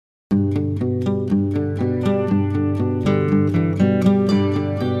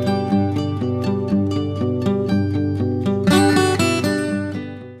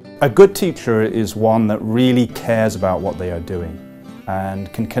A good teacher is one that really cares about what they are doing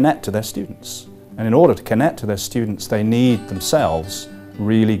and can connect to their students. And in order to connect to their students, they need themselves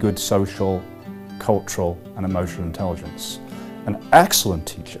really good social, cultural and emotional intelligence. An excellent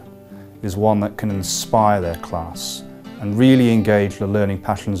teacher is one that can inspire their class and really engage the learning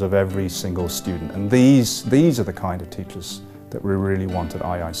passions of every single student. And these are the kind of teachers that we really want at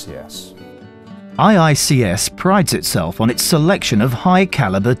IICS. IICS prides itself on its selection of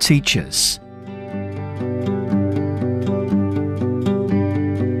high-caliber teachers.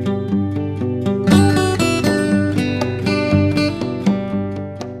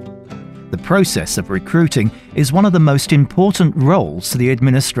 The process of recruiting is one of the most important roles the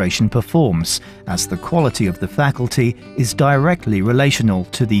administration performs, as the quality of the faculty is directly relational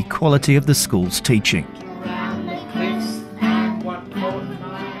to the quality of the school's teaching.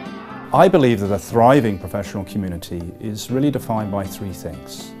 I believe that a thriving professional community is really defined by three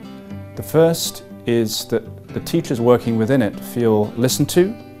things. The first is that the teachers working within it feel listened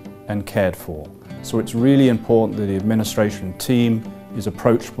to and cared for. So it's really important that the administration team is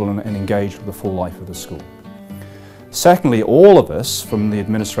approachable and engaged with the full life of the school. Secondly, all of us from the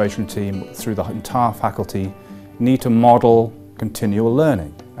administration team through the entire faculty need to model continual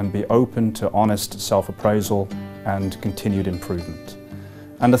learning and be open to honest self-appraisal and continued improvement.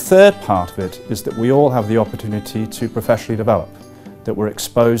 And the third part of it is that we all have the opportunity to professionally develop, that we're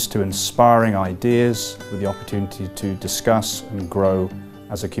exposed to inspiring ideas with the opportunity to discuss and grow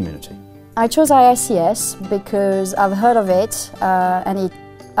as a community. I chose IICS because I've heard of it and it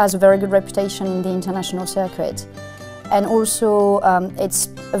has a very good reputation in the international circuit. And also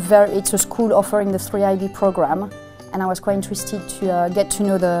it's a school offering the 3 IB program, and I was quite interested to get to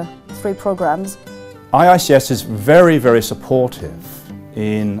know the 3 programs. IICS is very, very supportive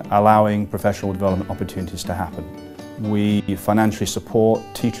in allowing professional development opportunities to happen. We financially support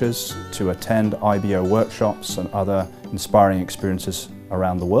teachers to attend IBO workshops and other inspiring experiences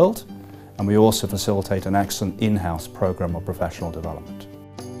around the world, and we also facilitate an excellent in-house program of professional development.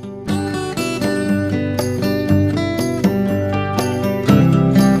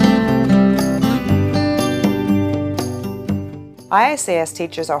 IICS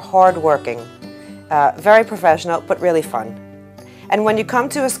teachers are hard-working, very professional, but really fun. And when you come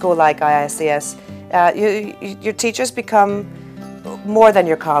to a school like IICS, your teachers become more than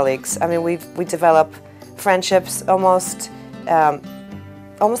your colleagues. I mean, we develop friendships almost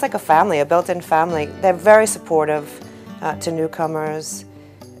like a family, a built-in family. They're very supportive to newcomers.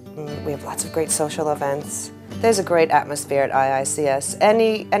 We have lots of great social events. There's a great atmosphere at IICS.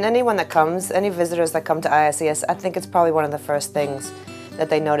 Anyone that comes, any visitors that come to IICS, I think it's probably one of the first things that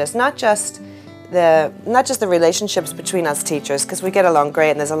they notice. Not just the relationships between us teachers, because we get along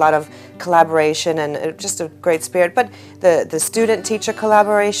great and there's a lot of collaboration and just a great spirit, but the student-teacher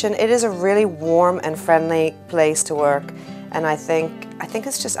collaboration, it is a really warm and friendly place to work. And I think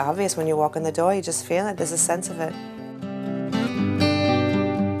it's just obvious when you walk in the door, you just feel it, there's a sense of it.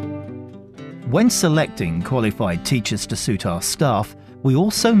 When selecting qualified teachers to suit our staff, we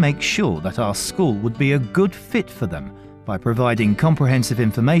also make sure that our school would be a good fit for them by providing comprehensive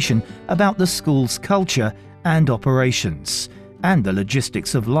information about the school's culture and operations, and the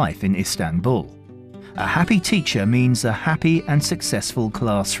logistics of life in Istanbul. A happy teacher means a happy and successful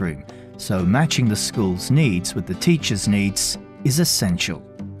classroom, so matching the school's needs with the teacher's needs is essential.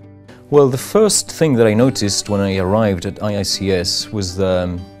 Well, the first thing that I noticed when I arrived at IICS was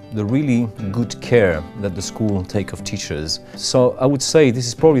the really good care that the school take of teachers. So I would say this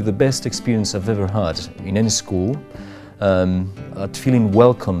is probably the best experience I've ever had in any school. At feeling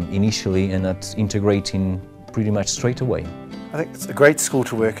welcome initially and at integrating pretty much straight away. I think it's a great school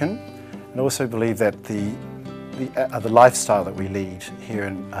to work in, and I also believe that the lifestyle that we lead here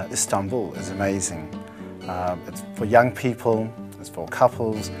in Istanbul is amazing. It's for young people, it's for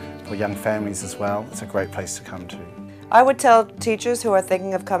couples, for young families as well. It's a great place to come to. I would tell teachers who are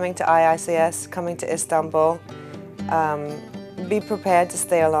thinking of coming to IICS, coming to Istanbul, be prepared to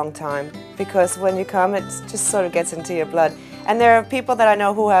stay a long time, because when you come it just sort of gets into your blood. And there are people that I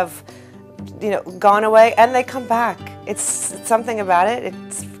know who have gone away and they come back. It's something about it,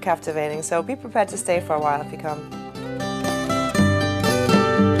 it's captivating, so be prepared to stay for a while if you come.